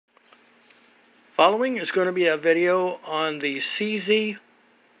Following is going to be a video on the Seesii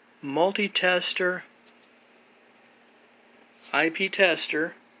multi-tester IP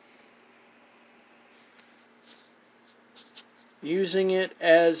tester, using it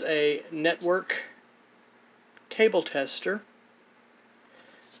as a network cable tester,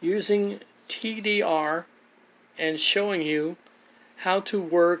 using TDR, and showing you how to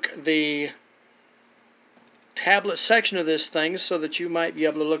work the tablet section of this thing so that you might be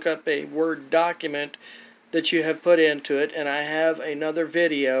able to look up a Word document that you have put into it. And I have another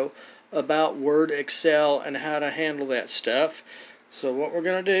video about Word, Excel, and how to handle that stuff. So what we're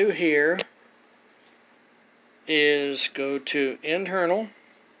going to do here is go to Internal,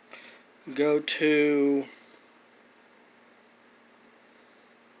 go to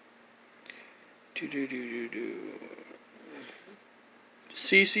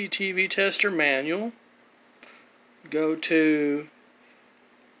Seesii TV Tester Manual, go to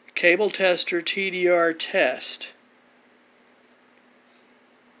Cable Tester TDR Test.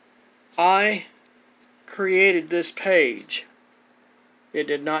 I created this page. It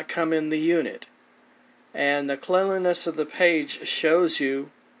did not come in the unit. And the cleanliness of the page shows you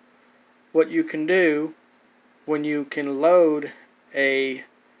what you can do when you can load a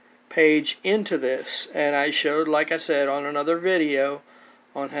page into this. And I showed, like I said, on another video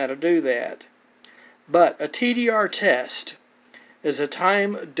on how to do that. But a TDR test is a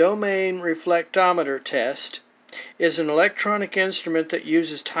time domain reflectometer test, is an electronic instrument that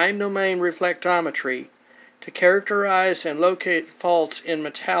uses time domain reflectometry to characterize and locate faults in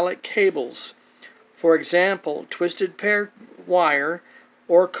metallic cables. For example, twisted pair wire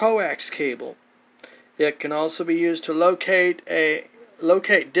or coax cable. It can also be used to locate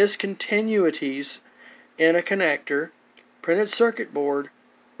discontinuities in a connector, printed circuit board,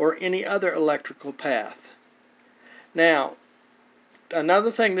 or any other electrical path. Now,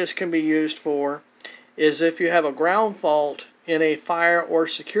 another thing this can be used for is if you have a ground fault in a fire or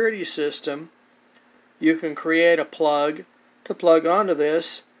security system, you can create a plug to plug onto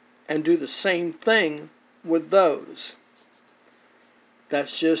this and do the same thing with those.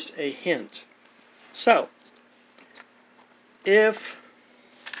 That's just a hint. So, if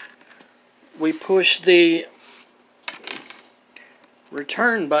we push the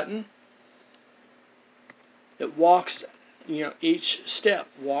return button, it walks, each step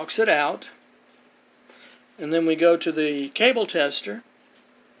walks it out. And then we go to the cable tester,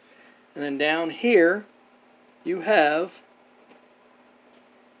 and then down here you have,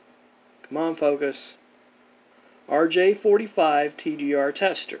 come on focus, RJ45 TDR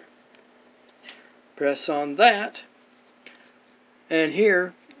tester. Press on that, and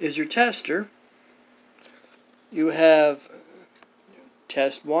here is your tester. You have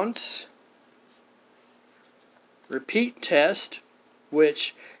test once, repeat test,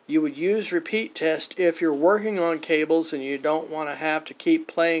 which you would use repeat test if you're working on cables and you don't want to have to keep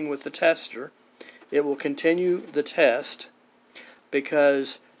playing with the tester. It will continue the test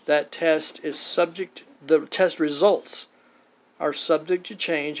because that test is subject, the test results are subject to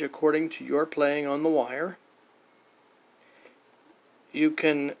change according to your playing on the wire. You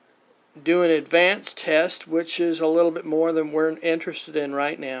can do an advanced test, which is a little bit more than we're interested in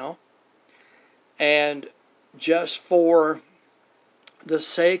right now. And just for the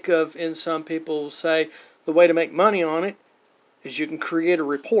sake of, in some people say, the way to make money on it is you can create a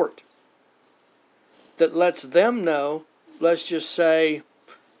report that lets them know, let's just say,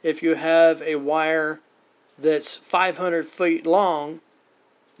 if you have a wire that's 500 feet long,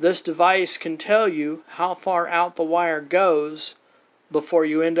 this device can tell you how far out the wire goes before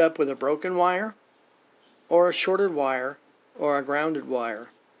you end up with a broken wire, or a shorted wire, or a grounded wire.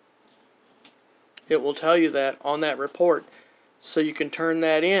 It will tell you that on that report, so you can turn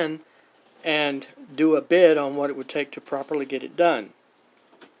that in and do a bid on what it would take to properly get it done.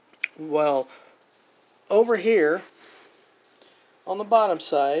 Well, over here on the bottom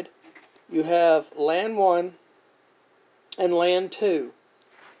side, you have LAN 1 and LAN 2.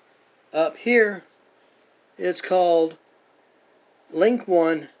 Up here, it's called Link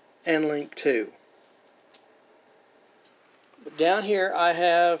 1 and Link 2. But down here I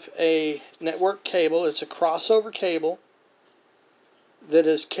have a network cable. It's a crossover cable that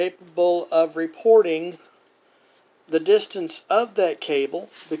is capable of reporting the distance of that cable,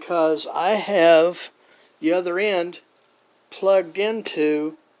 because I have the other end plugged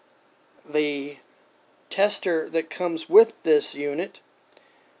into the tester that comes with this unit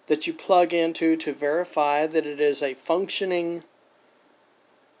that you plug into to verify that it is a functioning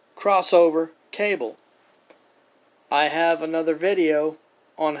crossover cable. I have another video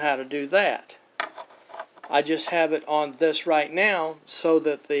on how to do that. I just have it on this right now so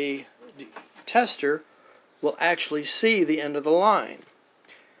that the tester will actually see the end of the line.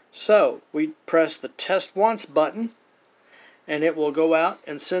 So we press the test once button and it will go out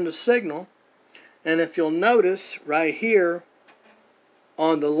and send a signal. And if you'll notice right here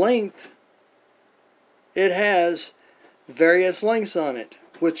on the length, it has various lengths on it,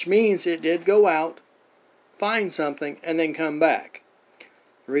 which means it did go out, find something, and then come back.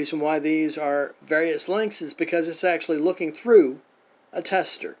 The reason why these are various lengths is because it's actually looking through a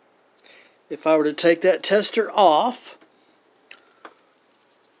tester. If I were to take that tester off,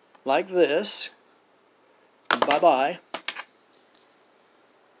 like this, bye-bye,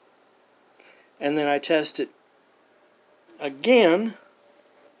 and then I test it again,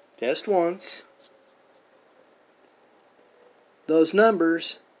 test once, those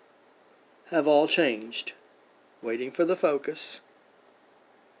numbers have all changed. Waiting for the focus.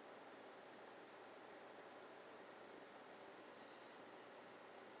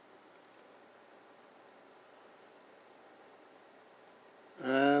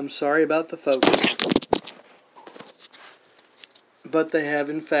 I'm sorry about the focus, but they have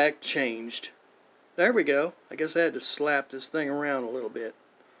in fact changed. There we go. I guess I had to slap this thing around a little bit.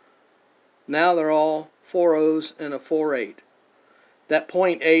 Now they're all 4 O's and a 4/8. That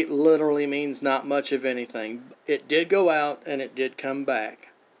 0.8 literally means not much of anything. It did go out and it did come back.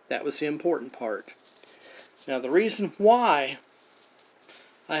 That was the important part. Now the reason why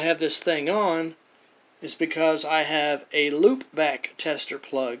I have this thing on is because I have a loopback tester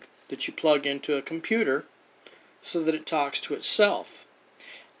plug that you plug into a computer so that it talks to itself.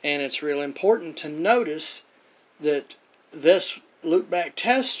 And it's real important to notice that this loopback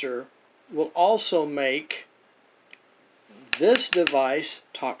tester will also make this device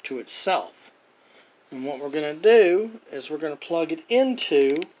talk to itself. And what we're going to do is we're going to plug it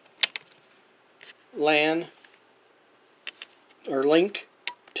into LAN or link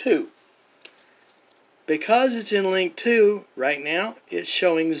 2. Because it's in link 2 right now, it's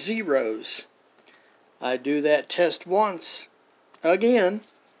showing zeros. I do that test once again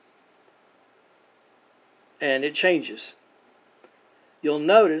and it changes. You'll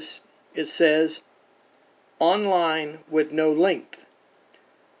notice it says online with no length.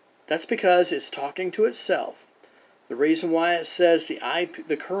 That's because it's talking to itself. The reason why it says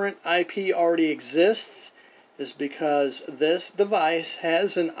the current IP already exists is because this device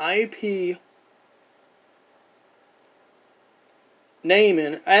has an IP name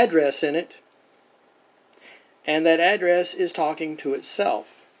and address in it, and that address is talking to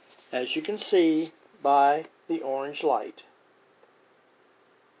itself, as you can see by the orange light.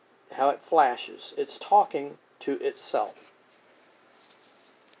 How it flashes. It's talking to itself.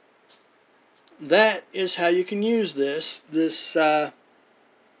 That is how you can use this. This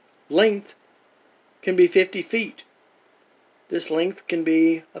length can be 50 feet. This length can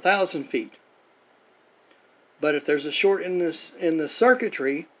be 1,000 feet. But if there's a short in the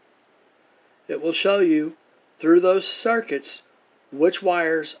circuitry, it will show you through those circuits which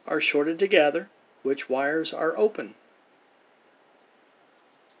wires are shorted together, which wires are open,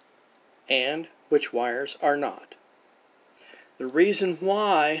 and which wires are not. The reason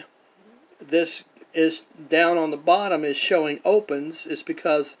why this is down on the bottom is showing opens is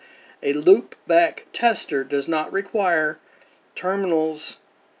because a loopback tester does not require terminals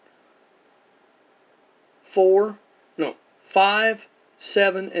 5,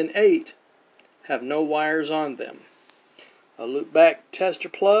 7, and 8 have no wires on them. A loopback tester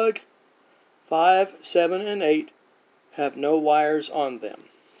plug 5, 7, and 8 have no wires on them.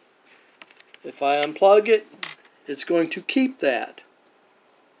 If I unplug it, it's going to keep that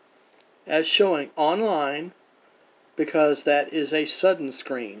as showing online because that is a sudden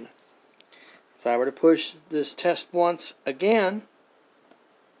screen. If I were to push this test once again,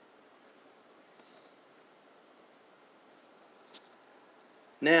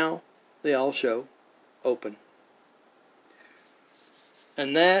 now they all show open.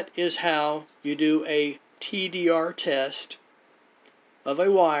 And that is how you do a TDR test of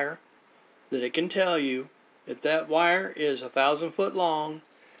a wire, that it can tell you if that wire is 1,000 foot long.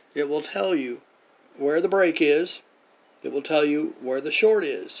 It will tell you where the break is, it will tell you where the short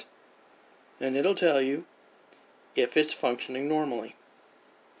is, and it'll tell you if it's functioning normally.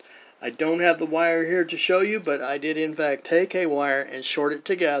 I don't have the wire here to show you, but I did in fact take a wire and short it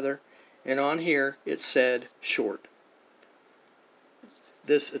together, and on here it said short.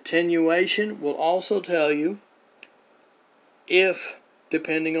 This attenuation will also tell you if,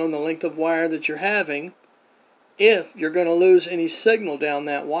 depending on the length of wire that you're having, if you're going to lose any signal down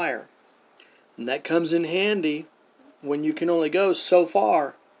that wire. And that comes in handy when you can only go so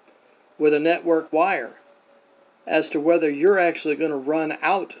far with a network wire as to whether you're actually going to run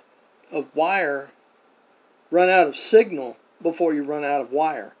out of wire, run out of signal before you run out of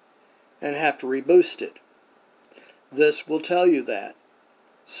wire and have to reboost it. This will tell you that.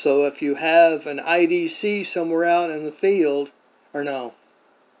 So if you have an IDC somewhere out in the field, or no,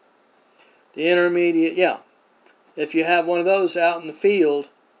 the intermediate, yeah, if you have one of those out in the field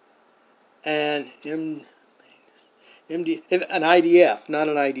and an IDF, not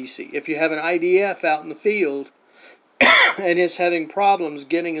an IDC. If you have an IDF out in the field and it's having problems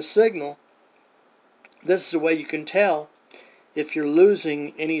getting a signal, this is the way you can tell if you're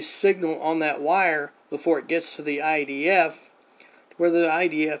losing any signal on that wire before it gets to the IDF, whether the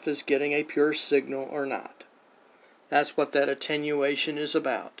IDF is getting a pure signal or not. That's what that attenuation is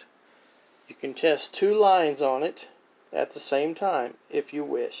about. You can test two lines on it at the same time if you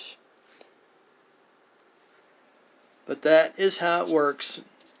wish. But that is how it works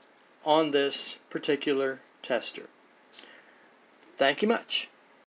on this particular tester. Thank you much.